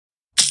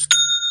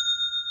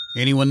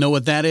Anyone know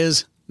what that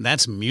is?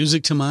 That's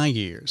music to my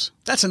ears.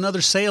 That's another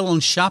sale on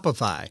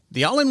Shopify,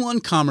 the all-in-one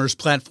commerce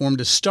platform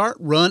to start,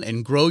 run,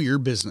 and grow your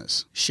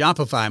business.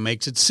 Shopify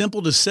makes it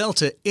simple to sell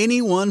to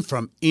anyone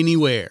from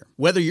anywhere.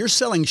 Whether you're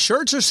selling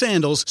shirts or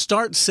sandals,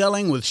 start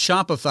selling with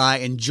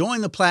Shopify and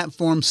join the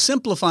platform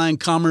simplifying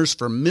commerce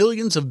for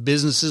millions of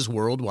businesses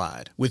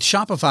worldwide. With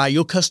Shopify,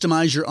 you'll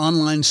customize your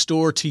online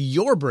store to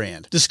your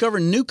brand,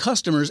 discover new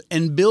customers,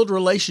 and build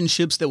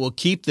relationships that will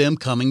keep them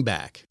coming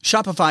back.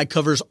 Shopify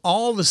covers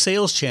all the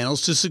sales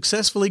channels to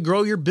successfully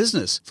grow your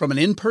business, from an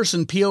in-person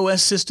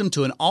POS system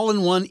to an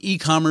all-in-one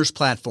e-commerce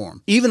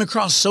platform, even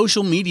across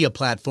social media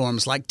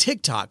platforms like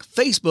TikTok,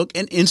 Facebook,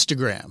 and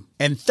Instagram.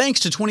 And thanks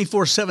to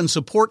 24/7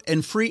 support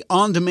and free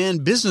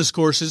on-demand business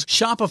courses,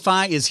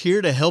 Shopify is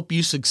here to help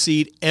you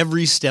succeed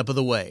every step of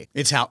the way.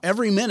 It's how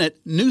every minute,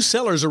 new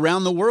sellers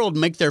around the world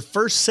make their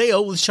first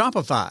sale with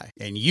Shopify.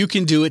 And you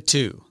can do it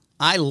too.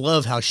 I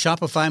love how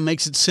Shopify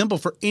makes it simple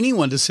for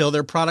anyone to sell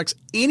their products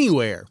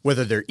anywhere.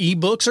 Whether they're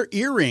ebooks or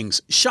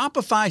earrings,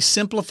 Shopify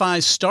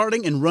simplifies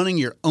starting and running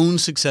your own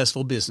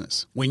successful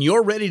business. When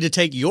you're ready to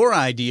take your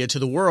idea to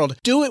the world,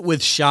 do it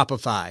with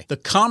Shopify, the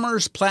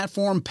commerce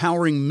platform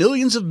powering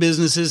millions of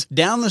businesses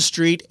down the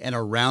street and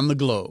around the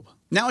globe.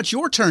 Now it's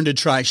your turn to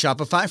try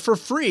Shopify for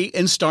free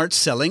and start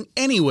selling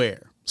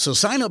anywhere. So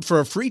sign up for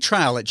a free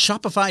trial at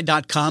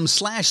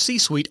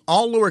shopify.com/C-Suite,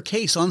 all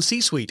lowercase on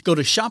C-Suite. Go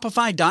to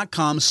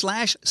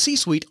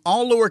shopify.com/C-Suite,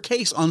 all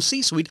lowercase on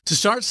C-Suite to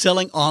start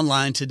selling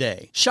online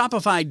today.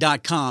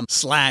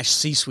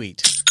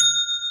 Shopify.com/C-Suite.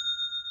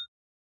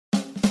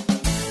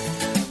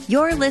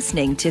 You're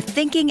listening to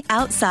Thinking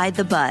Outside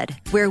the Bud,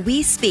 where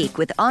we speak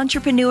with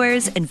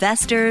entrepreneurs,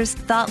 investors,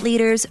 thought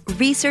leaders,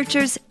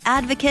 researchers,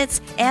 advocates,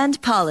 and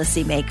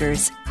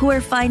policymakers who are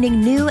finding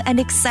new and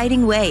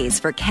exciting ways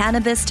for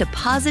cannabis to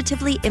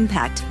positively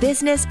impact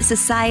business,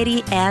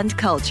 society, and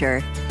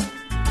culture.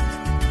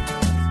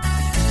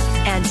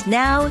 And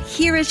now,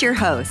 here is your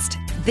host,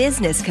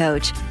 business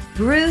coach,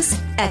 Bruce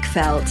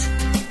Eckfeldt.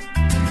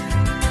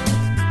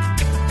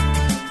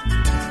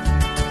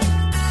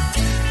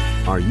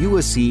 Are you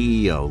a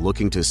CEO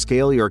looking to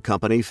scale your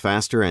company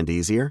faster and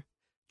easier?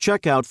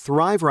 Check out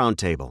Thrive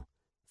Roundtable.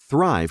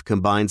 Thrive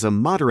combines a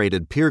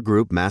moderated peer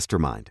group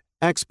mastermind,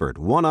 expert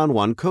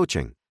one-on-one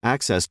coaching,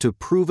 access to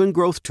proven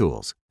growth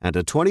tools, and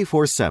a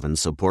 24/7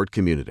 support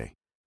community.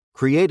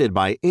 Created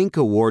by Inc.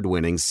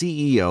 award-winning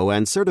CEO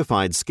and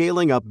certified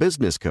scaling-up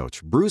business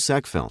coach Bruce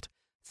Eckfeldt,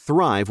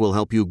 Thrive will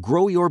help you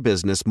grow your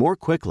business more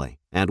quickly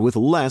and with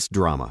less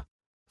drama.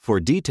 For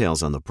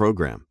details on the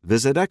program,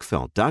 visit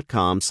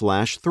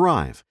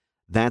eckfeldt.com/thrive.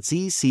 That's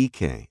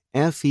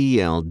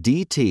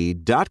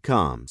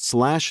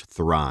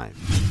ECKFELDT.com/thrive.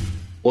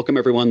 Welcome,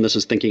 everyone. This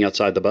is Thinking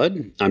Outside the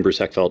Bud. I'm Bruce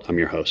Eckfeldt. I'm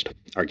your host.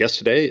 Our guest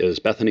today is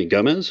Bethany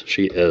Gomez.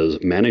 She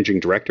is Managing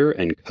Director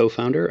and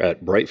Co-founder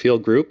at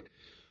Brightfield Group.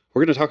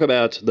 We're going to talk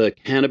about the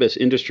cannabis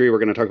industry. We're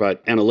going to talk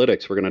about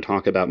analytics. We're going to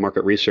talk about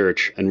market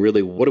research and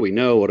really what do we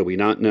know, what do we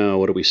not know,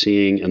 what are we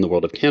seeing in the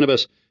world of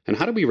cannabis, and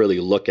how do we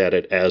really look at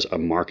it as a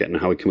market and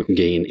how we can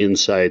gain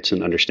insights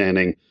and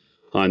understanding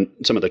on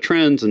some of the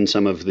trends and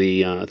some of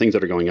the things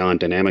that are going on,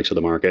 dynamics of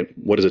the market.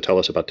 What does it tell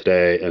us about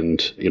today?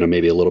 And,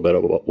 maybe a little bit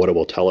of what it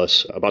will tell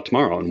us about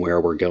tomorrow and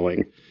where we're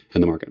going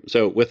in the market.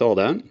 So with all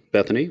that,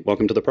 Bethany,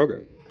 welcome to the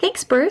program.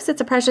 Thanks, Bruce. It's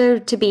a pleasure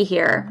to be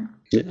here.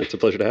 Yeah, it's a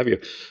pleasure to have you.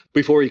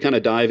 Before we kind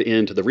of dive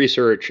into the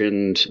research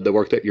and the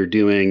work that you're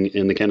doing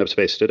in the cannabis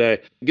space today,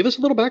 give us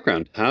a little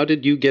background. How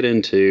did you get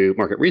into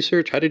market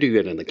research? How did you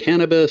get into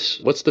cannabis?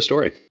 What's the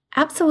story?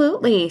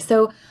 Absolutely.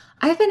 So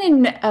I've been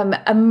in,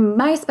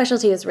 my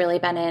specialty has really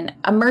been in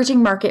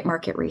emerging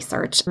market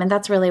research. And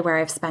that's really where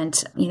I've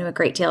spent, a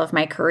great deal of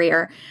my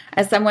career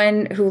as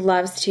someone who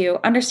loves to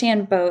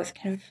understand both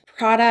kind of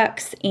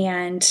products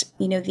and,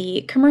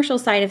 the commercial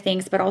side of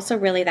things, but also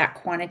really that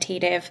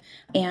quantitative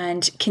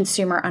and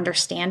consumer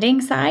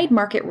understanding side.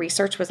 Market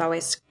research was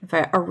always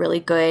a really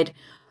good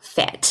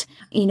fit.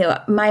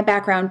 My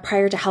background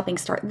prior to helping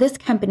start this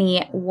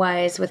company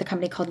was with a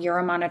company called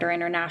Euromonitor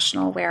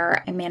International,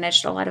 where I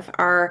managed a lot of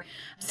our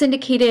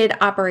syndicated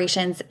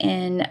operations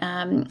in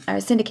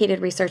syndicated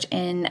research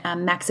in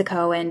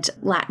Mexico and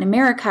Latin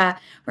America,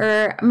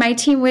 where my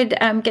team would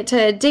get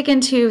to dig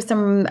into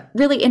some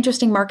really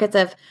interesting markets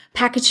of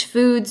packaged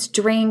foods,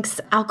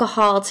 drinks,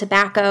 alcohol,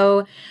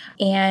 tobacco,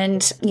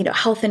 and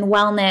health and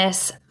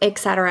wellness, et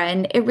cetera.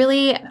 And it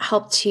really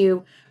helped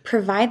to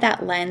provide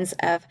that lens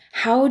of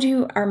how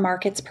do our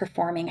markets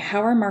performing,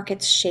 how are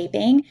markets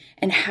shaping,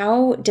 and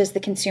how does the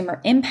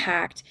consumer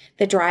impact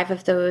the drive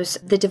of those,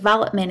 the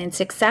development and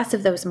success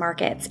of those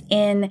markets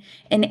in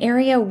an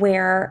area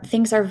where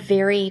things are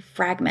very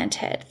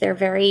fragmented. They're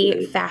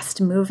very fast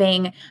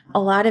moving. A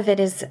lot of it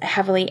is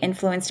heavily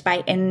influenced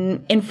by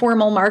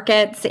informal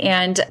markets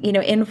and,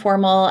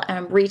 informal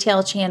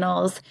retail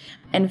channels.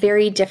 and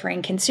very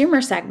differing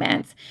consumer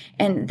segments.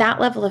 And that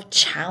level of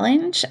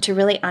challenge to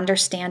really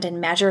understand and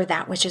measure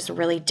that which is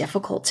really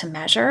difficult to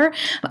measure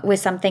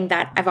was something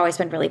that I've always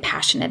been really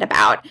passionate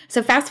about.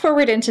 So fast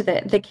forward into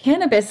the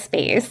cannabis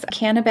space.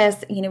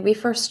 Cannabis, we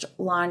first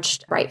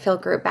launched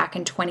Brightfield Group back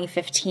in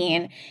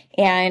 2015.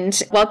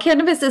 And while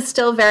cannabis is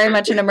still very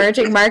much an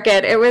emerging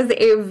market, it was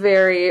a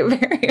very,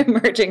 very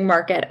emerging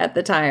market at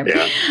the time.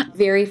 Yeah.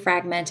 Very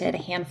fragmented. A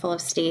handful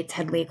of states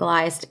had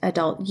legalized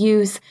adult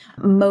use.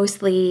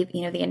 Mostly,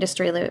 the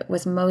industry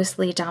was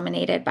mostly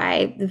dominated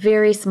by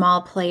very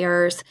small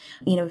players,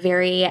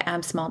 very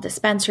small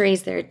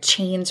dispensaries. Their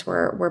chains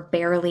were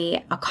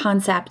barely a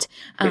concept,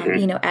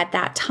 at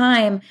that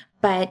time.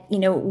 But,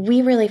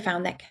 we really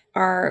found that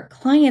our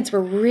clients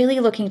were really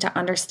looking to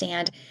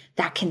understand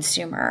that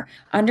consumer,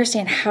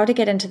 understand how to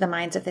get into the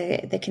minds of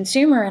the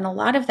consumer. And a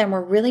lot of them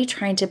were really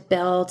trying to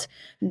build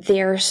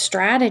their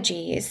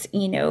strategies,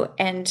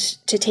 and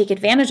to take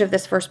advantage of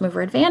this first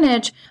mover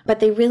advantage. But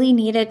they really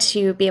needed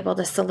to be able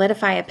to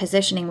solidify a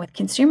positioning with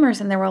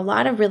consumers. And there were a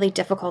lot of really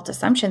difficult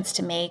assumptions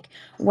to make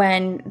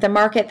when the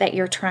market that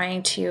you're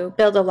trying to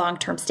build a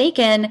long-term stake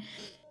in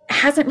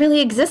hasn't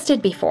really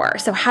existed before.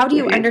 So how do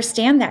you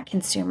understand that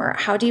consumer?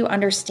 How do you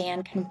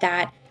understand kind of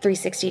that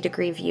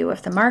 360-degree view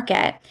of the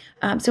market?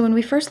 So when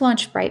we first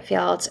launched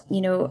Brightfield,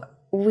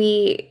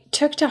 we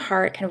took to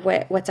heart kind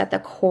of what's at the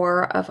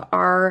core of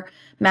our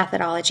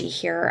methodology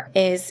here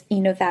is,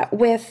 that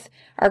with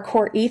our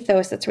core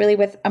ethos, it's really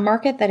with a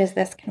market that is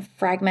this kind of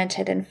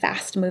fragmented and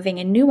fast moving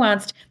and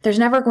nuanced, there's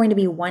never going to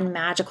be one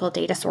magical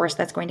data source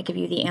that's going to give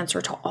you the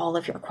answer to all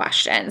of your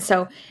questions.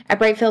 So at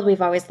Brightfield,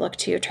 we've always looked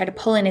to try to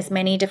pull in as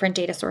many different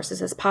data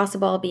sources as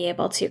possible, be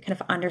able to kind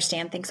of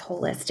understand things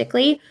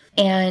holistically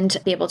and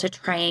be able to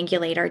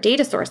triangulate our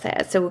data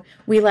sources. So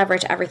we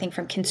leverage everything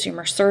from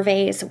consumer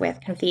surveys with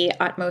kind of the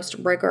utmost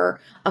rigor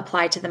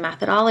applied to the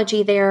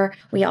methodology there.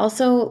 We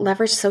also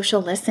leverage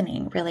social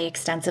listening really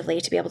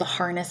extensively to be able to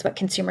harness what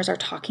consumers are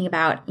talking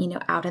about,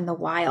 out in the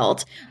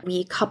wild.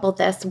 We couple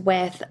this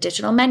with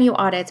digital menu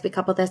audits. We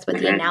couple this with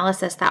the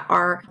analysis that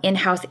our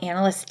in-house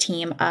analyst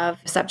team of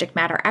subject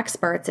matter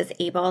experts is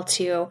able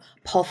to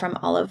pull from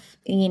all of,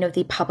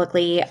 the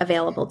publicly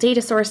available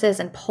data sources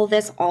and pull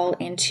this all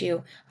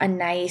into a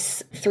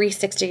nice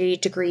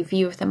 360-degree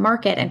view of the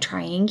market and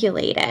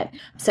triangulate it.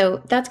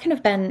 So that's kind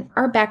of been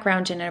our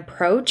background and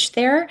approach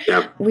there.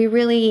 Yep.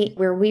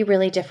 Where we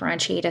really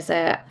differentiate as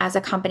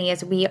a company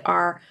is we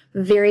are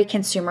very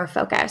consumer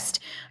focused.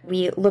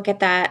 We look at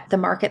the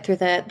market through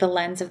the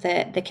lens of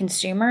the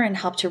consumer and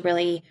help to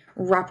really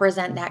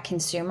represent that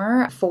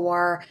consumer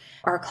for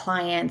our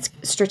clients'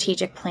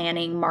 strategic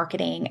planning,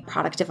 marketing,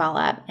 product development,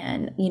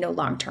 and,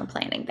 long-term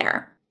planning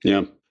there.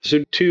 Yeah.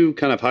 So two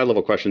kind of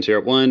high-level questions here.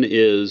 One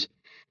is,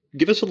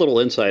 give us a little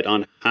insight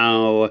on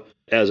how,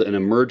 as an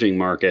emerging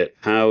market,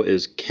 how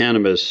is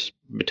cannabis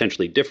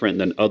potentially different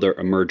than other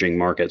emerging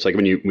markets? Like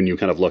when you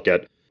kind of look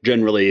at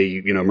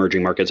generally,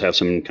 emerging markets have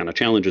some kind of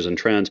challenges and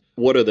trends.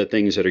 What are the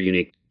things that are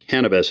unique to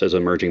cannabis as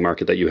an emerging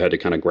market that you had to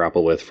kind of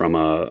grapple with from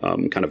a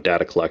kind of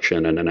data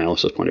collection and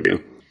analysis point of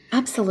view?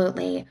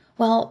 Absolutely.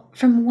 Well,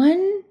 from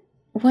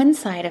one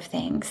side of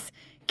things,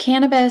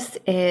 cannabis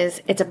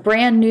it's a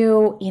brand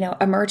new,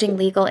 emerging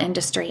legal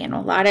industry. And a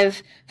lot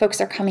of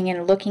folks are coming in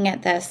and looking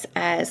at this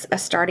as a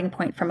starting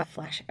point from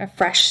a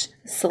fresh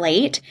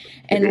slate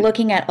and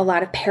looking at a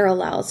lot of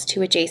parallels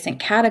to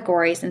adjacent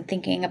categories and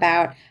thinking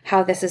about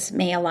how this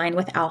may align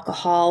with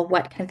alcohol,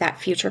 what kind of that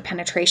future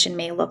penetration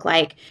may look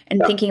like,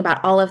 and thinking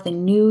about all of the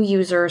new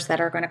users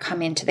that are going to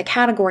come into the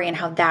category and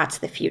how that's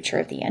the future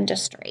of the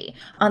industry.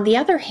 On the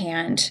other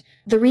hand,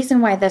 the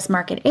reason why this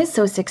market is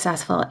so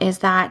successful is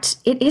that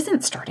it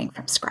isn't starting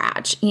from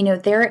scratch.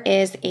 There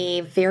is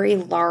a very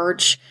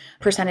large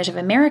percentage of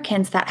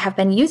Americans that have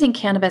been using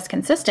cannabis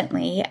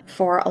consistently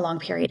for a long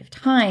period of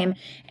time.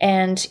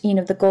 And,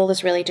 the goal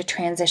is really to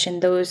transition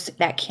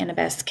that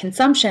cannabis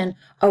consumption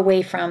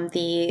away from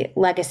the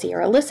legacy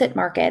or illicit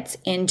markets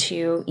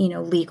into,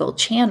 legal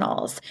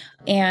channels.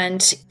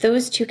 And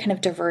those two kind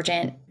of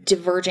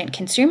divergent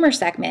consumer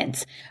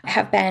segments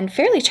have been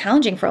fairly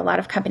challenging for a lot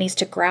of companies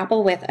to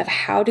grapple with of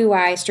how do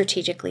I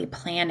strategically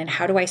plan and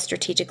how do I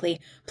strategically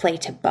play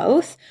to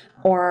both,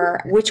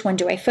 or which one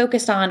do I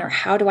focus on, or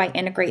how do I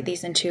integrate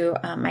these into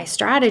my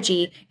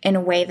strategy in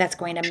a way that's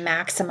going to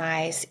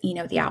maximize,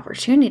 the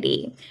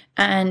opportunity.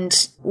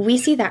 And we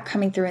see that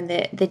coming through in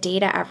the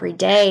data every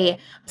day.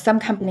 Some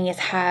companies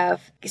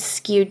have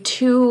skewed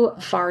too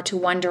far to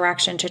one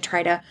direction to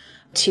try to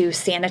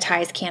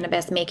sanitize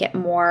cannabis, make it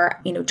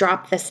more,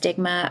 drop the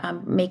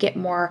stigma, make it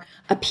more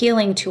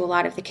appealing to a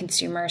lot of the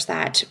consumers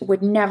that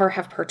would never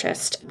have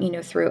purchased,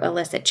 through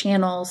illicit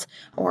channels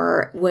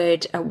or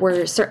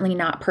were certainly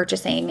not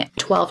purchasing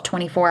 12,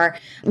 24,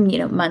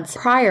 months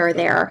prior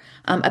there,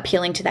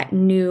 appealing to that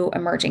new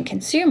emerging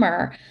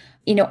consumer.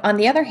 On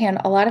the other hand,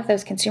 a lot of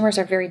those consumers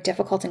are very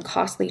difficult and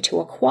costly to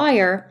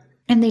acquire,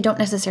 and they don't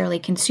necessarily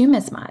consume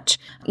as much.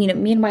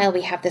 Meanwhile,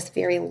 we have this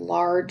very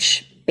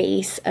large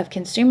base of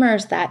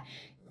consumers that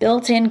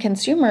built-in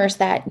consumers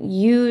that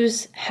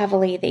use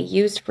heavily, they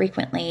use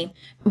frequently.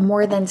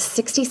 More than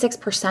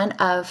 66%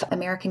 of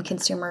American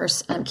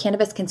consumers,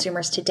 cannabis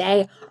consumers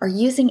today, are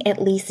using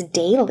at least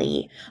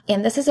daily.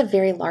 And this is a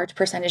very large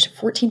percentage.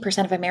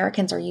 14% of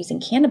Americans are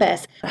using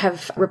cannabis,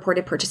 have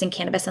reported purchasing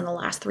cannabis in the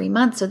last 3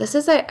 months. So this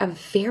is a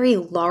very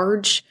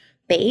large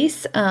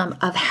base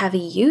of heavy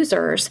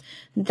users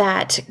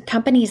that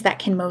companies that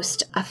can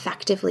most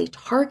effectively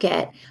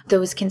target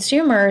those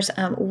consumers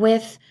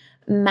with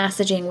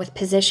messaging, with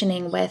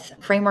positioning, with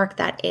framework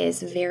that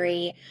is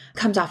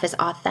comes off as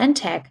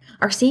authentic,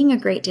 are seeing a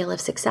great deal of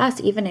success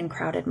even in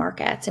crowded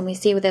markets. And we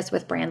see this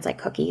with brands like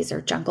Cookies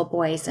or Jungle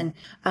Boys and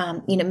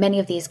many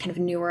of these kind of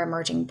newer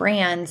emerging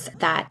brands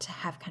that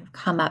have kind of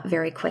come up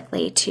very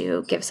quickly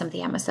to give some of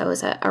the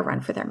MSOs a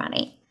run for their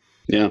money.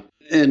 Yeah.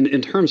 And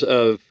in terms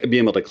of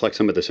being able to collect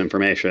some of this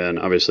information,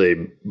 obviously,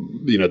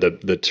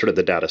 the sort of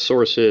the data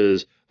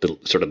sources, the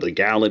sort of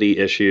legality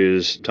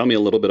issues, tell me a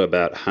little bit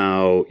about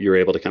how you're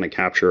able to kind of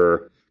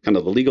capture kind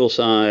of the legal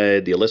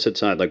side, the illicit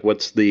side, like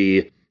what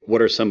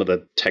are some of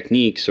the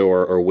techniques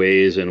or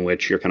ways in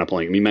which you're kind of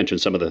playing? You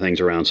mentioned some of the things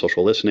around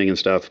social listening and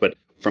stuff, but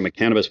from a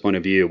cannabis point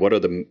of view, what are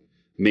the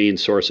main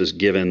sources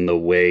given the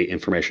way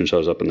information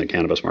shows up in the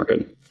cannabis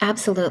market?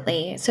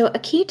 Absolutely. So a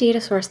key data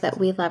source that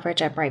we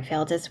leverage at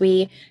Brightfield is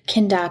we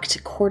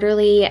conduct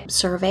quarterly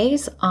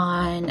surveys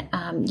on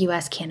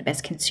U.S.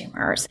 cannabis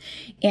consumers.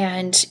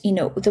 And,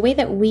 the way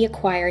that we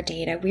acquire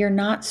data, we are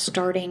not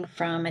starting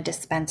from a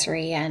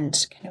dispensary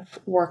and kind of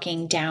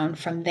working down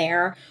from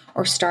there,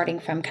 or starting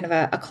from kind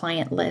of a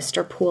client list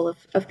or pool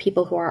of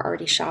people who are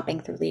already shopping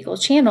through legal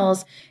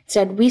channels.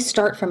 Instead, we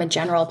start from a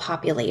general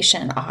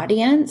population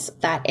audience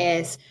that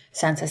is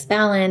census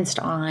balanced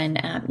on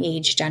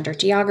age, gender,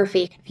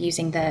 geography,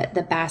 using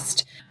the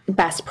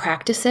best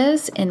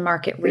practices in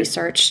market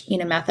research,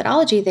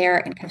 methodology there,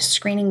 and kind of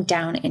screening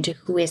down into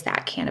who is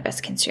that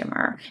cannabis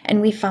consumer.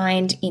 And we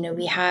find,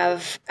 we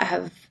have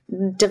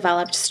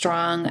developed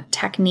strong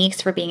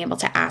techniques for being able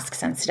to ask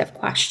sensitive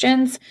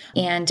questions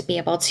and be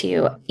able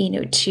to,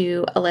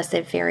 to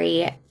elicit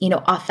very,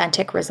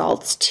 authentic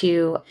results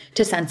to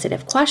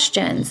sensitive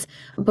questions.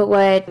 But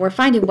what we're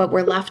finding, what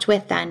we're left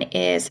with then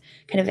is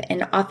kind of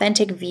an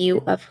authentic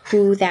view of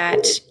who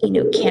that,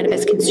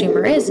 cannabis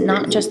consumer is,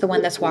 not just the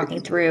one that's walking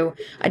through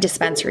a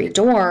dispensary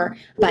door,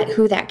 but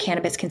who that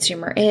cannabis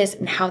consumer is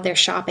and how they're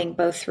shopping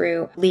both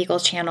through legal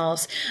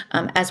channels,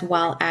 as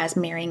well as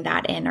marrying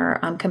that in or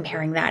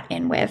comparing that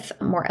in with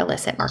more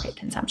illicit market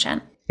consumption.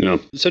 Yeah.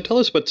 So tell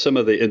us what some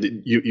of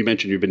you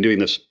mentioned you've been doing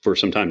this for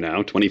some time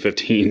now,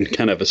 2015,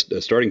 kind of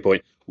a starting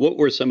point. What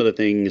were some of the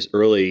things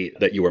early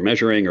that you were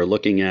measuring or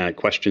looking at,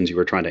 questions you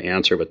were trying to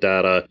answer with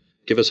data?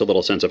 Give us a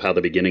little sense of how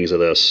the beginnings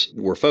of this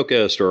were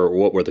focused, or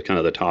what were the kind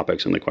of the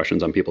topics and the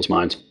questions on people's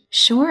minds?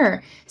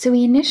 Sure. So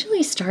we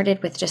initially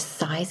started with just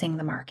sizing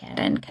the market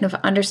and kind of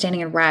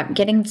understanding and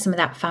getting some of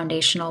that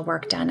foundational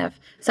work done of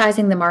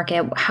sizing the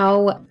market,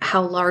 how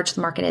large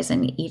the market is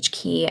in each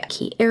key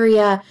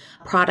area,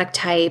 product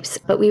types.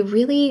 But we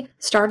really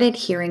started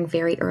hearing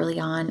very early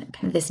on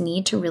kind of this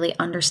need to really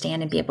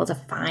understand and be able to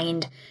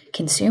find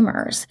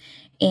consumers.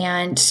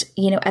 And,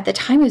 at the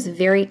time, it was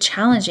very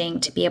challenging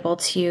to be able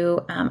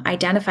to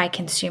identify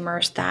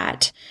consumers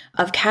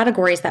of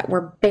categories that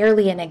were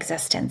barely in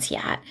existence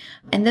yet.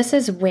 And this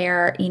is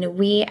where,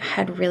 we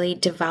had really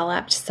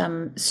developed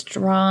some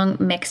strong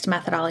mixed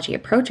methodology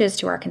approaches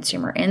to our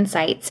consumer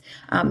insights.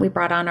 We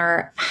brought on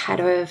our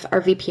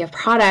VP of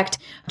product,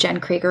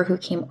 Jen Krieger, who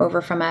came over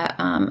from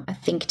a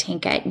think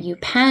tank at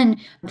UPenn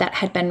that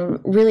had been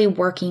really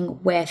working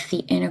with the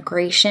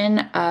integration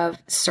of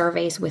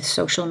surveys with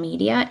social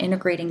media,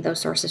 integrating those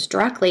sources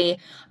directly,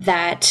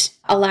 that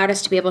allowed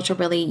us to be able to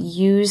really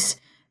use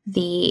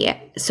the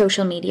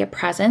social media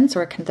presence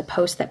or kind of the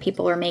posts that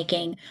people are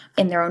making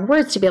in their own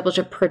words to be able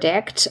to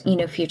predict,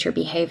 future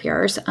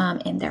behaviors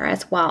in there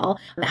as well.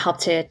 That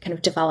helped to kind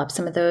of develop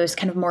some of those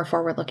kind of more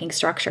forward-looking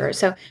structures.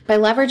 So by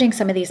leveraging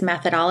some of these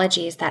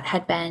methodologies that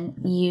had been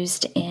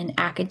used in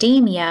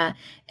academia,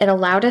 it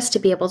allowed us to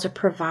be able to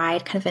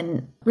provide kind of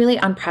a really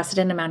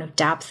unprecedented amount of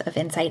depth of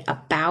insight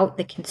about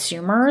the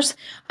consumers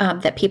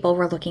that people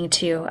were looking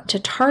to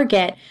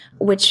target,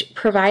 which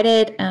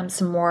provided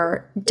some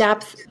more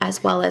depth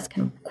as well as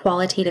kind of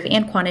qualitative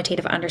and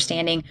quantitative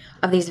understanding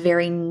of these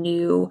very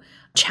new,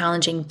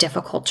 challenging,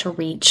 difficult to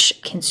reach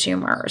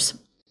consumers.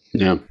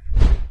 Yeah.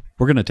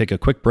 We're going to take a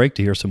quick break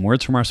to hear some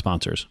words from our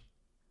sponsors.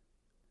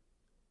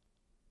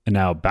 And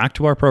now back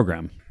to our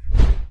program.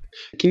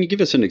 Can you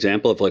give us an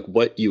example of like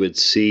what you would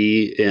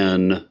see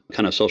in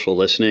kind of social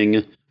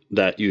listening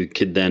that you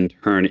could then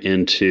turn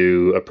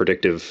into a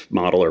predictive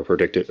model or a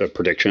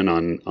prediction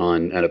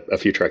on a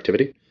future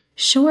activity?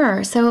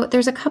 Sure. So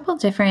there's a couple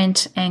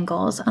different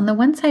angles. On the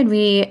one side,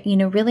 we,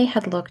 really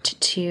had looked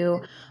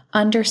to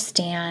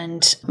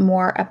understand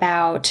more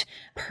about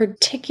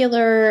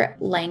particular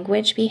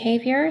language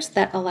behaviors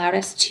that allowed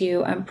us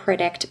to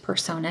predict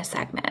persona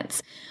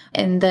segments.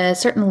 And the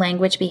certain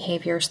language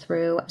behaviors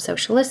through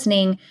social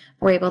listening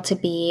were able to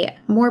be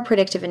more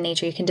predictive in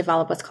nature. You can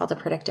develop what's called a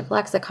predictive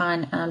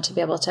lexicon to be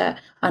able to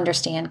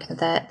understand kind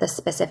of the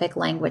specific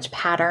language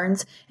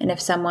patterns. And if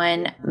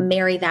someone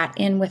marry that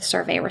in with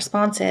survey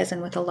responses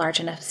and with a large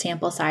enough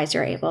sample size,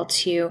 you're able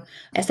to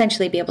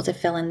essentially be able to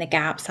fill in the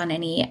gaps on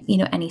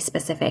any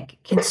specific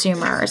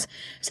consumers.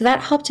 So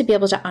that helped to be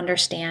able to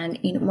understand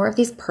more of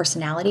these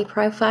personality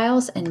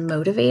profiles and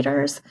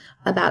motivators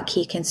about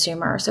key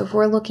consumers. So if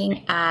we're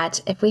looking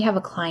at, if we have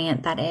a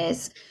client that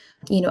is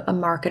a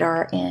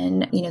marketer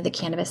in, the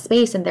cannabis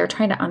space, and they're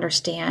trying to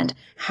understand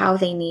how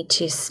they need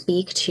to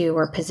speak to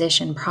or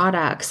position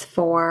products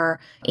for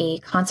a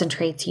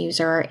concentrates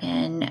user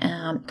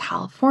in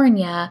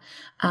California,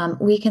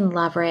 we can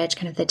leverage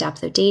kind of the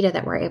depth of data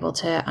that we're able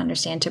to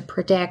understand to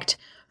predict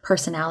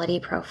personality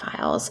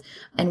profiles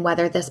and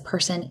whether this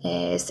person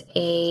is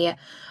a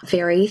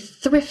very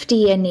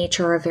thrifty in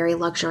nature or a very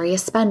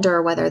luxurious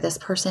spender, whether this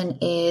person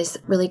is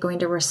really going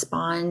to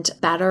respond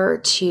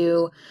better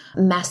to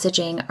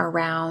messaging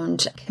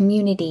around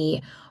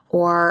community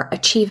or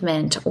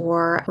achievement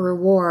or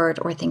reward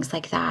or things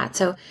like that.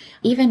 So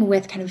even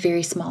with kind of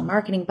very small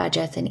marketing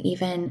budgets and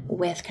even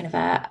with kind of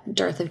a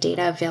dearth of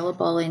data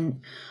available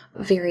in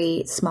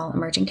very small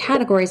emerging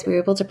categories, we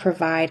were able to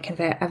provide kind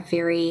of a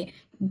very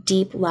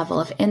deep level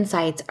of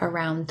insights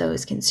around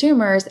those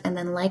consumers. And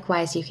then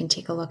likewise, you can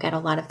take a look at a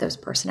lot of those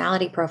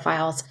personality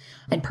profiles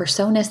and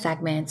persona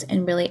segments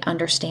and really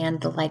understand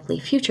the likely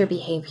future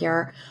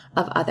behavior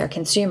of other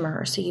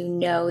consumers. So you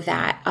know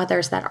that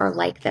others that are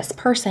like this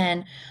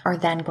person are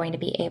then going to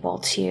be able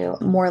to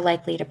more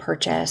likely to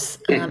purchase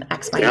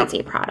X, Y, and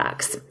Z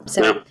products.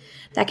 So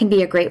that can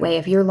be a great way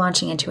if you're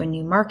launching into a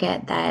new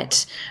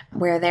market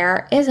where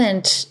there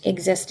isn't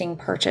existing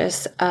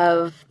purchase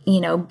of,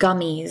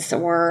 gummies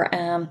or,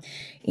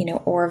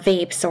 or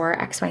vapes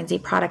or X, Y, and Z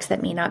products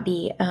that may not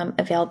be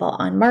available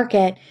on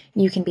market.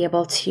 You can be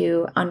able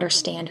to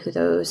understand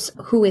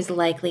who is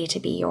likely to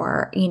be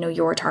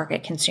your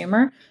target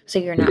consumer. So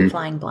you're not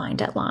flying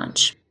blind at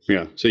launch.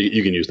 Yeah. So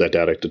you can use that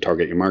data to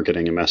target your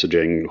marketing and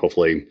messaging,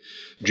 hopefully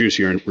juice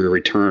your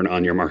return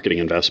on your marketing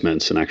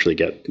investments and actually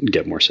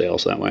get more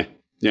sales that way.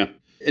 Yeah.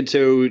 And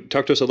so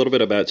talk to us a little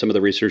bit about some of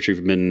the research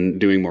you've been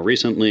doing more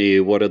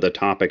recently. What are the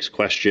topics,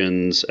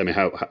 questions? I mean,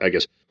 how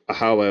has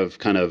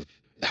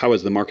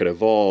the market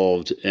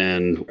evolved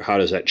and how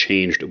does that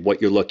change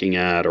what you're looking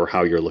at or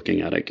how you're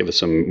looking at it? Give us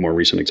some more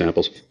recent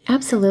examples.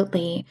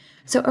 Absolutely.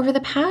 So over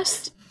the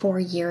past 4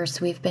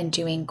 years, we've been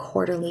doing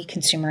quarterly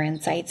consumer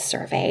insights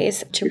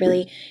surveys to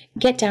really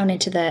get down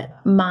into the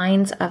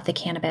minds of the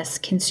cannabis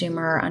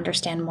consumer,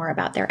 understand more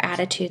about their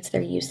attitudes,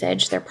 their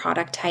usage, their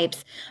product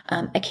types,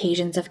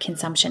 occasions of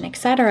consumption, et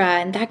cetera.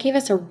 And that gave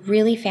us a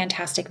really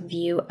fantastic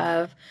view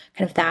of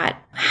kind of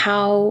that,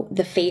 how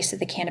the face of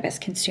the cannabis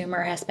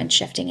consumer has been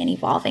shifting and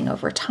evolving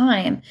over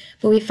time.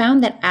 But we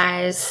found that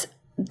as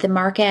the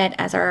market,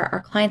 as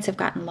our clients have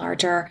gotten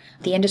larger,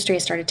 the industry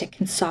has started to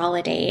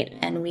consolidate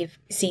and we've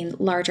seen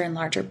larger and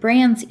larger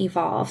brands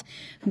evolve,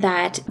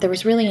 that there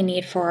was really a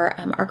need for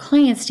our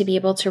clients to be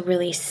able to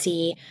really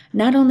see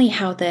not only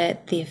how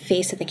the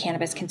face of the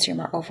cannabis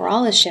consumer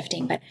overall is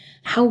shifting, but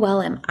how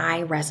well am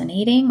I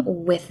resonating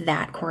with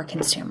that core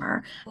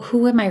consumer?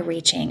 Who am I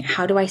reaching?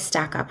 How do I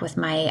stack up with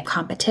my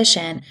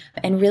competition?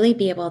 And really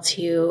be able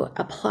to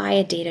apply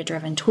a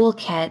data-driven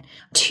toolkit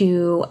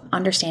to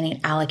understanding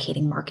and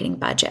allocating marketing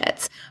budgets.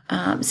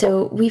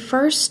 So we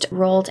first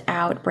rolled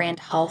out brand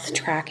health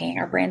tracking,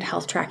 our brand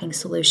health tracking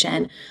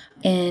solution,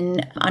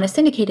 on a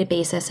syndicated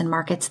basis in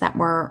markets that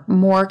were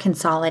more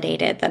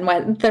consolidated than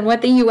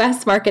what the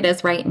U.S. market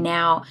is right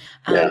now.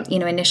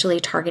 Initially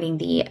targeting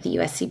the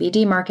U.S.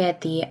 CBD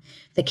market,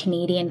 the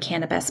Canadian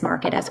cannabis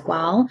market as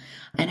well,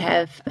 and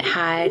have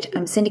had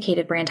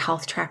syndicated brand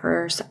health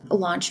trackers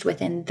launched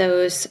within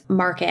those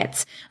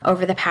markets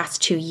over the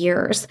past 2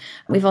 years.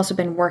 We've also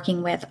been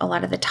working with a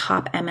lot of the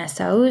top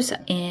MSOs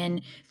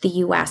in the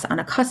U.S. on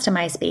a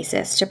customized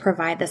basis to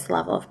provide this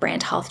level of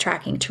brand health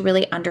tracking to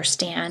really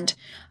understand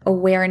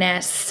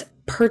awareness,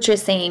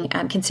 purchasing,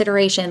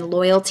 consideration,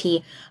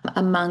 loyalty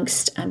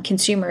amongst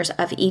consumers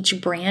of each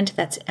brand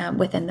that's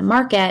within the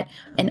market,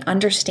 and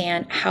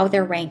understand how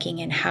they're ranking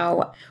and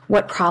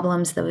what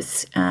problems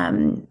those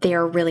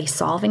they're really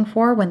solving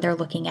for when they're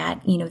looking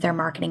at their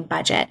marketing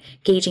budget,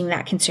 gauging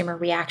that consumer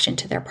reaction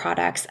to their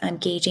products,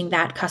 gauging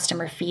that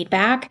customer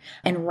feedback,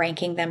 and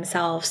ranking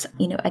themselves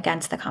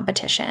against the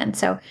competition.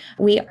 So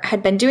we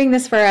had been doing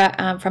this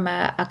from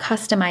a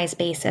customized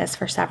basis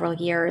for several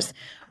years.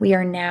 We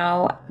are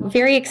now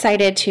very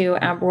excited to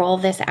roll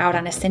this out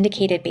on a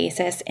syndicated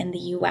basis in the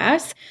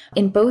U.S.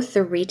 in both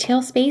the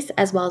retail space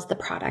as well as the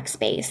product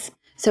space.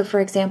 So for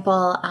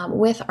example,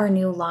 with our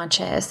new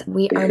launches,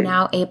 we are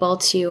now able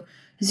to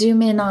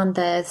zoom in on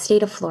the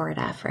state of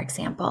Florida, for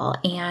example,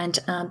 and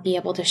be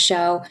able to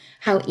show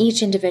how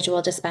each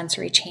individual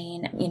dispensary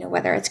chain,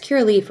 whether it's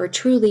Curaleaf or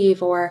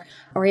Trulieve or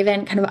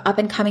even kind of up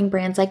and coming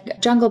brands like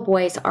Jungle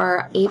Boys,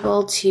 are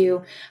able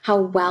to, how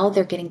well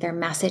they're getting their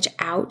message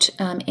out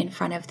in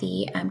front of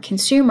the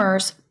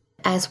consumers,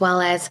 as well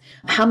as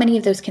how many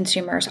of those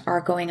consumers are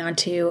going on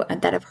to,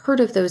 that have heard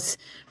of those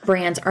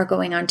brands, are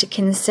going on to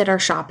consider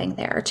shopping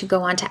there, to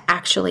go on to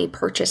actually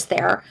purchase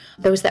there.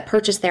 Those that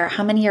purchase there,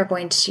 how many are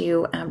going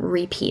to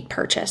repeat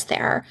purchase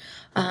there?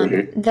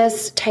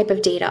 This type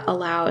of data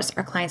allows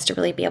our clients to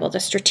really be able to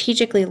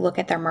strategically look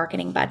at their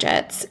marketing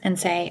budgets and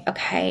say,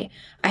 okay,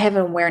 I have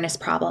an awareness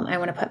problem. I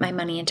want to put my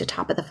money into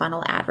top of the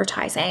funnel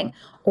advertising,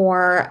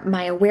 or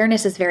my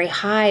awareness is very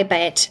high,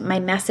 but my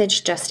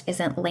message just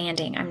isn't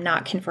landing. I'm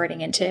not converting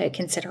into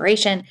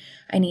consideration.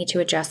 I need to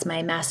adjust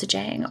my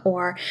messaging,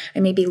 or I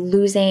may be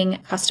losing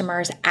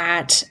customers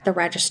at the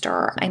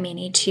register. I may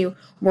need to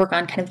work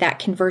on kind of that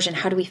conversion.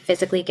 How do we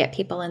physically get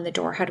people in the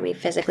door? How do we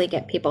physically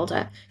get people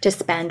to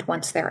spend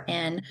once they're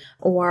in?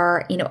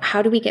 Or,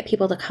 how do we get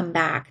people to come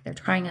back? They're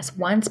trying us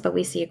once, but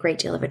we see a great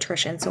deal of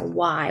attrition. So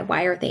why?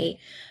 Why are they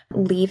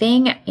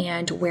leaving,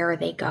 and where are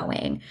they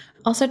going?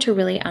 Also, to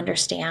really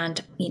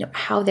understand,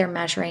 how they're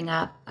measuring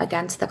up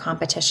against the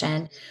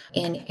competition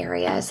in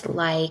areas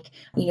like,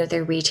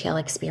 their retail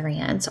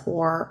experience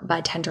or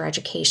bud tender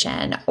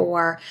education,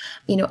 or,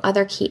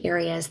 other key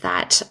areas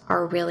that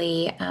are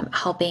really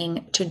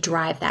helping to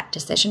drive that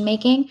decision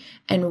making,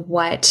 and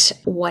what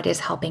is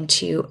helping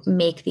to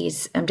make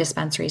these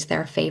dispensaries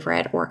their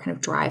favorite, or kind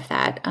of drive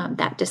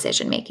that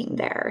decision making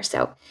there.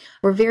 So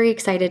we're very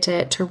excited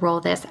to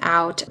roll this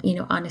out,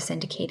 on a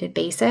syndicated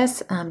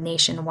basis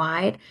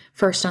nationwide,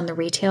 first on the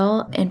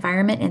retail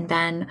environment, and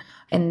then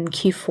in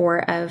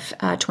Q4 of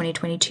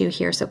 2022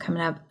 here. So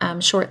coming up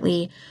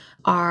shortly,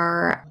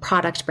 our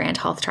product brand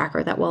health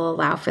tracker that will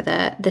allow for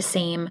the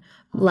same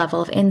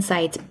level of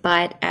insights,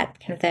 but at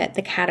kind of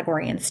the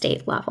category and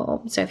state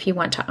level. So if you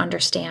want to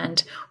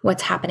understand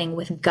what's happening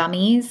with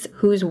gummies,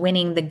 who's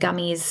winning the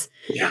gummies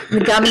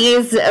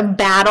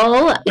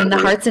battle in the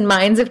hearts and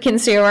minds of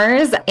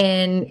consumers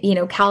in,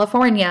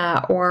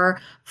 California or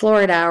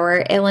Florida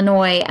or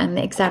Illinois,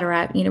 et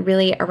cetera,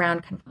 really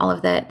around kind of all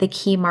of the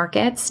key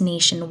markets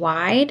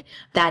nationwide,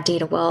 that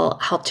data will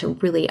help to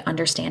really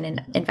understand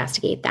and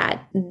investigate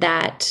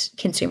that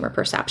consumer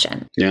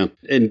perception. Yeah.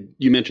 And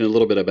you mentioned a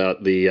little bit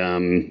about the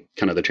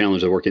kind of the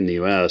challenge of working in the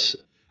U.S.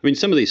 I mean,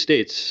 some of these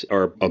states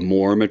are a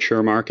more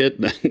mature market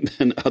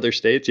than other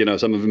states. Some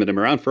of them have been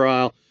around for a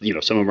while.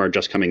 Some of them are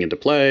just coming into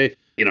play.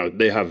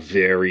 They have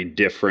very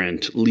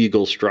different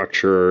legal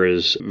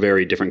structures,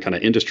 very different kind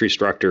of industry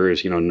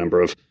structures,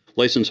 number of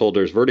license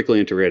holders, vertically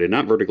integrated,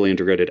 not vertically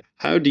integrated.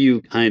 How do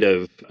you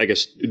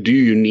do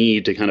you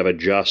need to kind of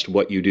adjust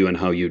what you do and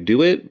how you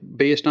do it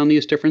based on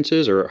these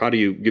differences? Or how do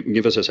you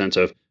give us a sense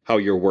of how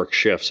your work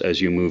shifts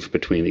as you move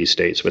between these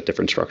states with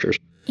different structures?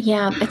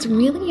 Yeah, it's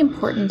really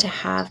important to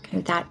have kind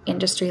of that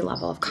industry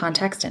level of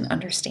context and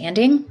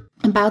understanding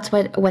about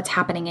what's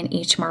happening in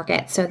each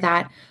market, so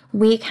that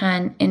we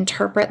can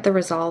interpret the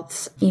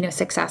results,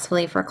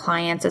 successfully for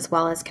clients, as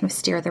well as kind of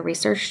steer the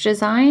research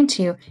design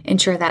to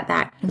ensure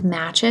that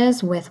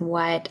matches with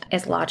what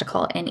is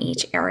logical in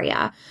each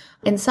area.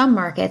 In some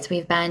markets,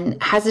 we've been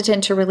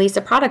hesitant to release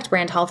a product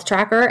brand health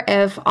tracker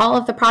if all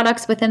of the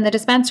products within the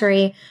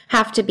dispensary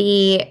have to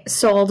be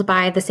sold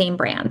by the same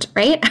brand,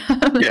 right?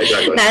 Yeah,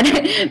 exactly.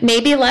 That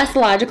may be less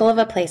logical of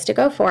a place to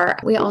go for.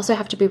 We also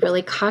have to be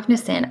really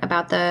cognizant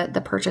about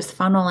the purchase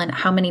funnel and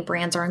how many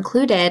brands are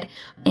included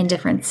in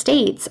different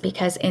states,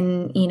 because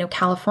in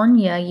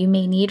California, you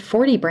may need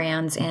 40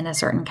 brands in a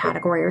certain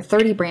category or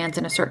 30 brands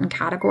in a certain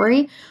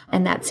category,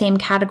 and that same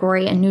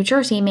category in New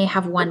Jersey may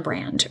have one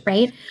brand,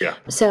 right? Yeah.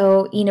 So,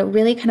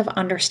 really kind of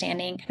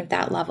understanding kind of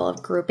that level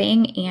of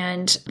grouping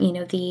and,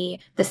 the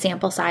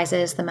sample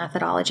sizes, the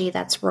methodology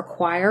that's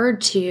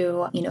required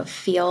to,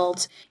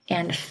 field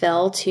and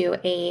fill to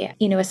a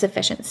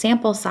sufficient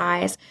sample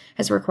size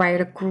has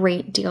required a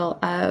great deal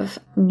of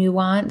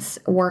nuance,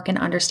 work, and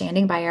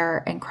understanding by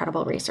our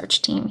incredible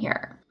research team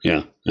here.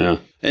 Yeah.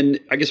 And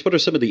I guess what are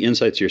some of the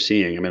insights you're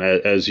seeing? I mean,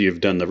 as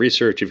you've done the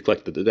research, you've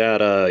collected the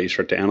data, you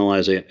start to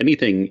analyze it.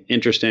 Anything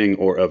interesting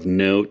or of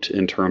note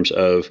in terms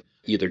of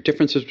either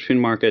differences between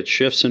markets,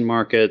 shifts in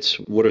markets?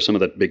 What are some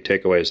of the big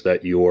takeaways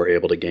that you're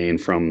able to gain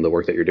from the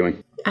work that you're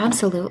doing?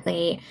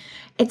 Absolutely.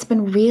 It's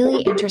been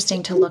really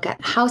interesting to look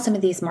at how some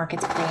of these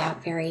markets play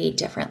out very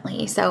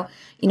differently. So,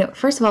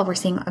 first of all, we're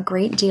seeing a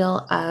great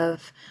deal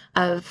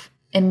of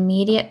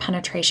immediate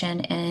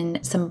penetration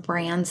in some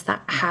brands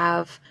that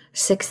have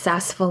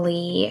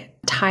successfully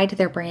tied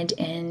their brand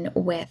in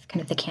with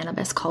kind of the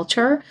cannabis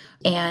culture.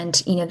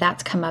 And,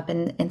 that's come up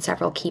in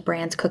several key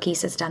brands.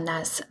 Cookies has done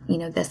this,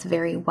 this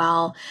very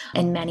well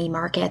in many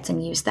markets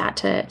and used that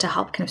to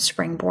help kind of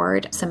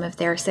springboard some of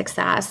their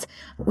success.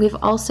 We've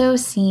also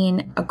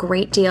seen a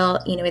great deal,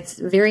 it's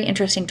very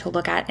interesting to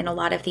look at in a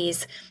lot of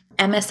these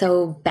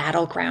MSO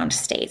battleground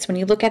states. When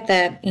you look at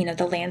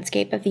the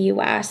landscape of the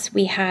U.S.,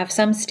 we have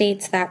some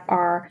states that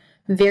are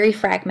very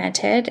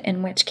fragmented,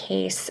 in which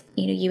case,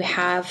 you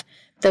have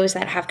those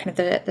that have kind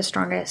of the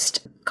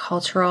strongest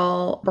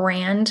cultural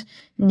brand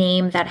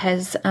name that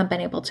has been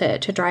able to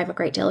drive a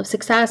great deal of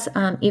success.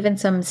 Even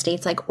some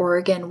states like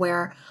Oregon,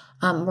 where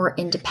more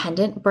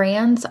independent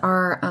brands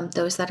are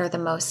those that are the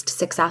most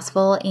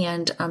successful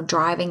and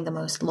driving the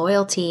most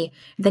loyalty.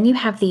 Then you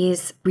have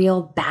these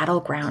real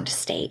battleground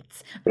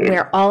states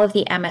where all of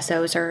the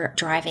MSOs are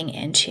driving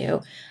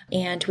into.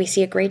 And we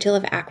see a great deal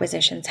of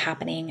acquisitions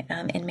happening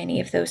in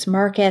many of those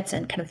markets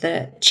and kind of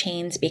the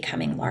chains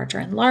becoming larger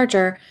and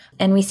larger.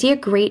 And we see a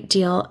great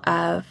deal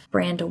of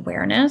brand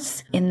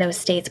awareness in those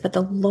states, but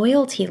the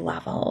loyalty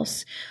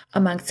levels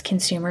amongst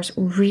consumers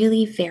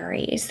really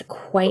varies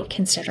quite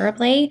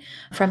considerably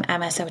from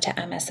MSO to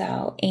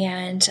MSO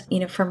and,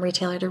 from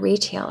retailer to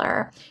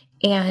retailer.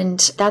 And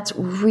that's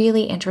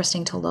really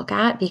interesting to look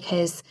at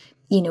because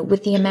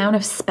with the amount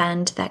of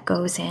spend that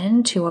goes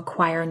in to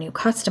acquire new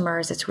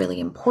customers, it's really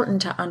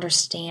important to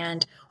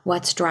understand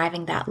what's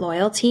driving that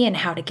loyalty and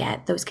how to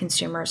get those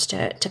consumers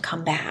to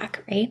come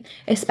back, right?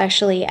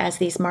 Especially as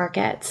these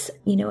markets,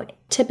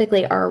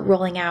 typically are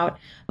rolling out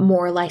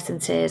more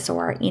licenses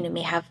or,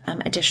 may have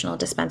additional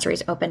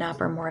dispensaries open up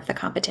or more of the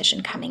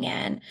competition coming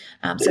in.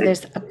 So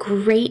there's a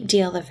great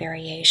deal of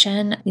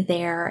variation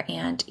there.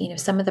 And,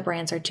 some of the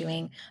brands are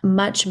doing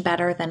much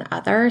better than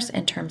others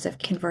in terms of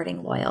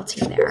converting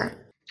loyalty there.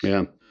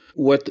 Yeah.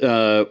 What,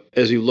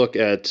 as you look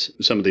at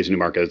some of these new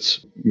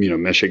markets,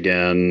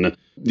 Michigan,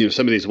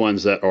 some of these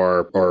ones that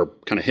are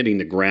kind of hitting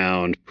the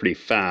ground pretty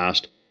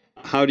fast,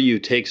 how do you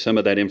take some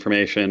of that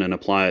information and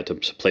apply it to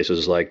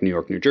places like New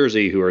York, New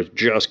Jersey, who are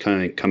just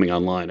coming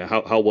online?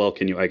 How well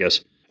can you,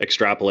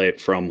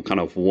 extrapolate from kind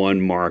of one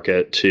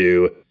market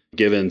to,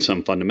 given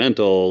some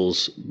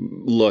fundamentals,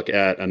 look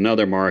at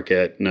another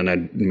market and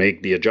then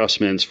make the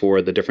adjustments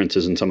for the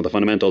differences in some of the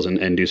fundamentals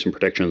and do some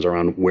predictions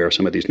around where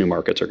some of these new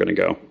markets are going to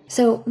go?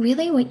 So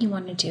really what you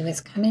want to do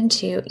is come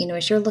into,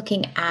 as you're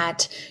looking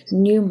at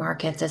new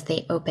markets as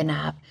they open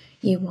up,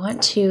 you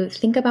want to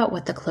think about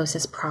what the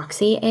closest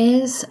proxy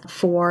is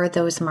for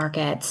those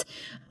markets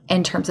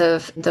in terms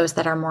of those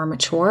that are more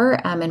mature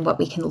and what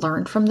we can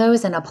learn from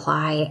those and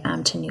apply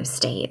to new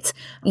states.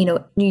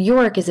 New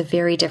York is a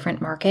very different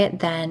market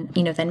than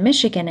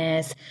Michigan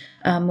is,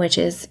 which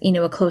is,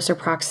 a closer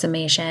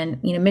approximation.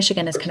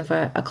 Michigan is kind of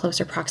a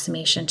closer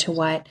approximation to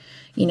what,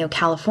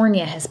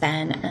 California has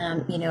been,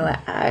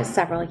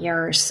 several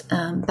years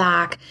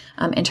back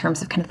in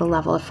terms of kind of the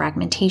level of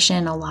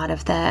fragmentation. A lot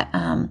of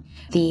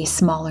the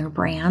smaller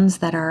brands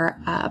that are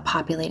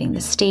populating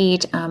the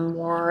state,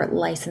 more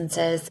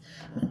licenses,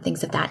 and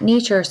things of that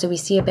nature. So we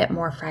see a bit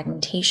more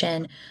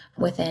fragmentation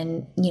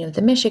within,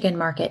 the Michigan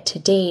market to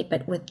date,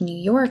 but with New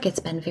York, it's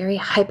been very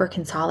hyper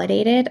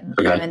consolidated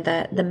in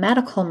the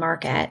medical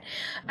market.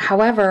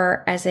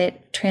 However, as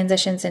it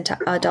transitions into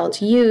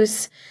adult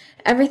use,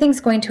 everything's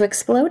going to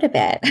explode a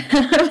bit.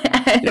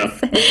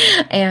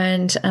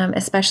 And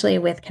especially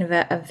with kind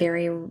of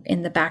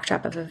in the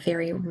backdrop of a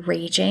very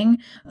raging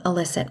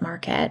illicit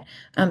market.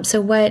 So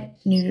what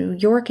New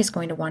York is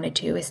going to want to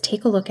do is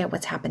take a look at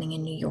what's happening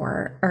in New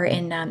York or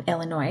in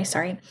Illinois,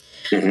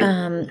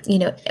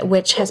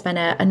 which has been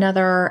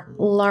another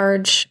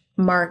large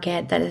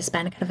market that has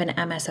been kind of an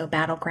MSO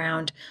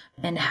battleground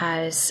and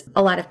has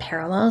a lot of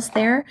parallels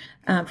there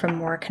from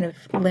more kind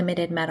of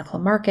limited medical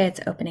markets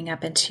opening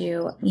up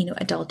into,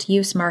 adult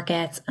use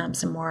markets,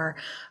 some more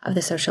of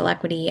the social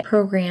equity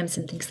programs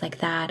and things like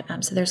that.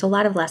 So there's a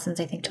lot of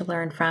lessons I think to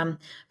learn from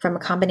a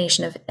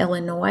combination of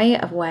Illinois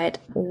of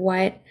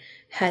what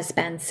has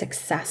been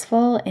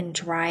successful in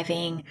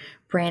driving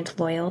brand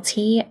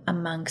loyalty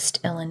amongst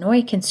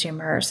Illinois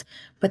consumers,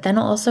 but then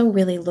also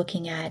really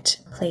looking at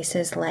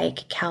places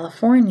like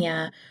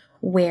California,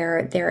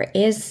 where there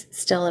is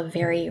still a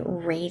very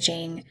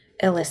raging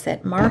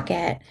illicit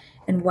market,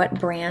 and what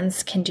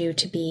brands can do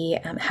to be,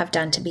 have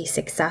done to be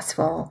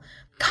successful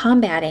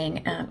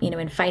combating,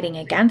 and fighting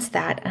against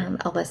that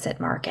illicit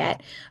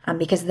market,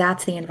 because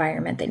that's the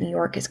environment that New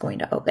York is going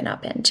to open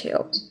up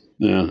into.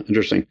 Yeah,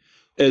 interesting.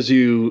 As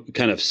you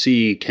kind of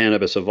see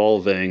cannabis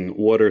evolving,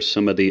 what are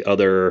some of the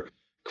other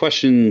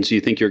questions you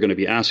think you're going to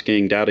be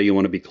asking, data you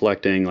want to be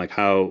collecting? Like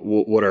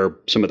what are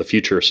some of the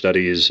future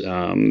studies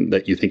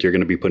that you think you're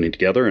going to be putting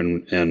together,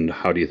 and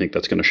how do you think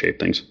that's going to shape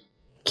things?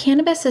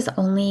 Cannabis is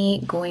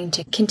only going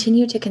to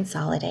continue to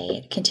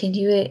consolidate,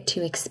 continue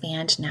to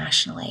expand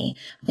nationally,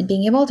 and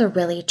being able to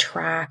really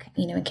track,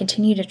 and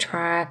continue to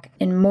track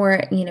in more,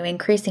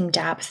 increasing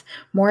depth,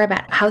 more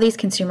about how these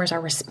consumers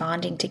are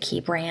responding to key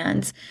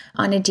brands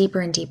on a deeper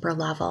and deeper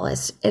level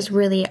is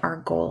really our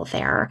goal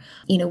there.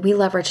 We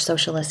leverage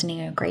social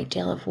listening a great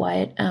deal of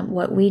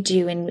what we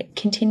do, and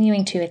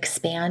continuing to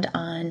expand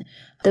on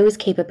those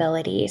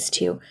capabilities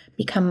to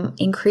become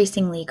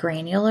increasingly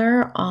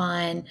granular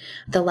on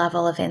the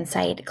level of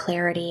insight,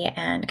 clarity,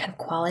 and kind of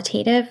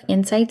qualitative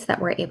insights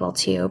that we're able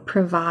to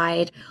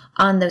provide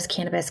on those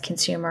cannabis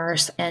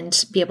consumers,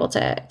 and be able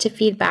to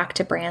feed back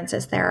to brands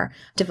as they're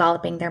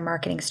developing their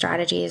marketing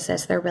strategies,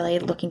 as they're really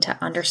looking to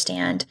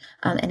understand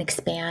and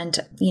expand,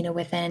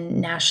 within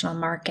national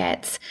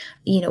markets,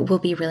 will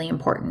be really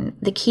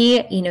important. The key,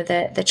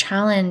 the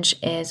challenge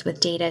is with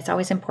data. It's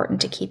always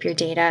important to keep your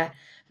data,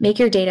 make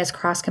your data as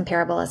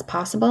cross-comparable as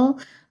possible,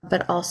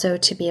 but also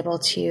to be able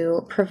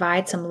to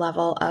provide some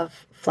level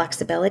of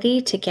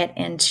flexibility to get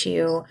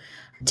into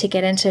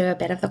a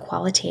bit of the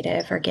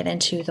qualitative, or get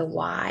into the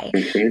why.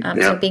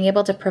 So being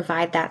able to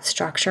provide that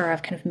structure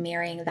of kind of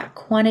marrying that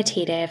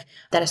quantitative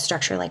that a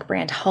structure like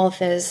Brand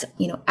Health is,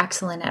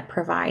 excellent at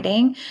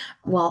providing,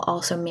 while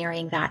also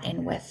marrying that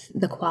in with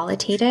the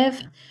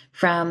qualitative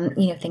from,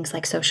 things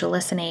like social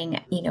listening,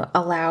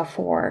 allow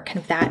for kind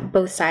of that,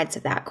 both sides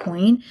of that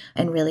coin,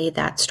 and really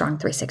that strong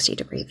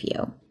 360-degree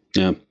view.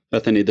 Yeah.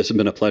 Bethany, this has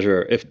been a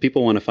pleasure. If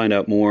people want to find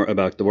out more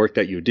about the work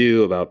that you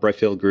do, about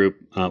Brightfield Group,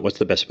 what's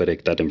the best way to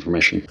get that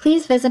information?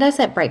 Please visit us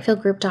at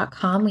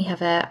brightfieldgroup.com. We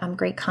have a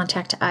great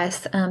Contact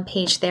Us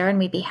page there, and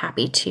we'd be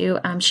happy to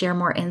share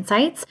more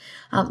insights.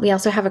 We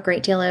also have a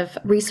great deal of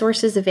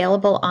resources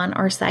available on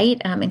our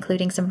site,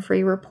 including some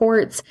free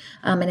reports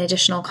and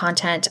additional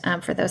content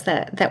for those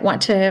that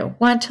want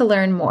to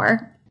learn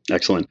more.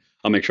 Excellent.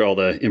 I'll make sure all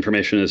the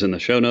information is in the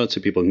show notes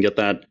so people can get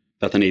that.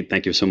 Bethany,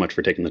 thank you so much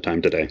for taking the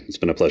time today. It's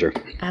been a pleasure.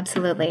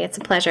 Absolutely. It's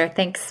a pleasure.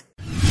 Thanks.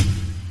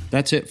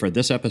 That's it for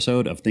this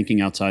episode of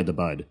Thinking Outside the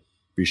Bud.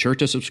 Be sure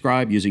to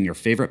subscribe using your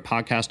favorite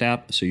podcast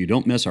app so you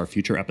don't miss our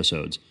future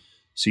episodes.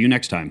 See you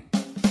next time.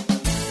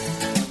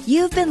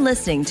 You've been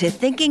listening to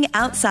Thinking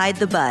Outside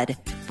the Bud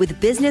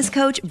with business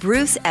coach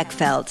Bruce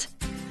Eckfeldt.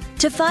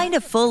 To find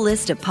a full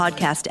list of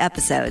podcast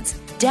episodes,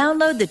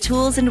 download the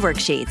tools and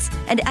worksheets,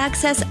 and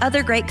access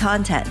other great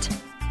content,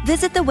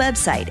 visit the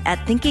website at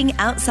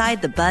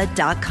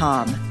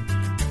thinkingoutsidethebud.com.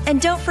 And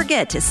don't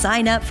forget to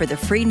sign up for the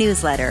free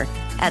newsletter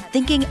at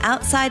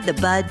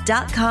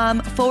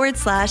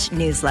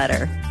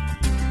thinkingoutsidethebud.com/newsletter.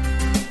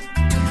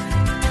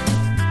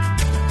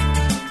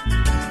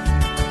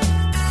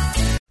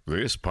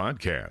 This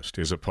podcast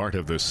is a part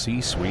of the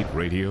C-Suite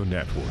Radio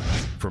Network.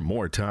 For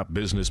more top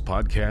business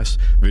podcasts,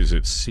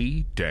 visit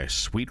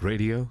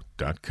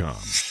c-suiteradio.com.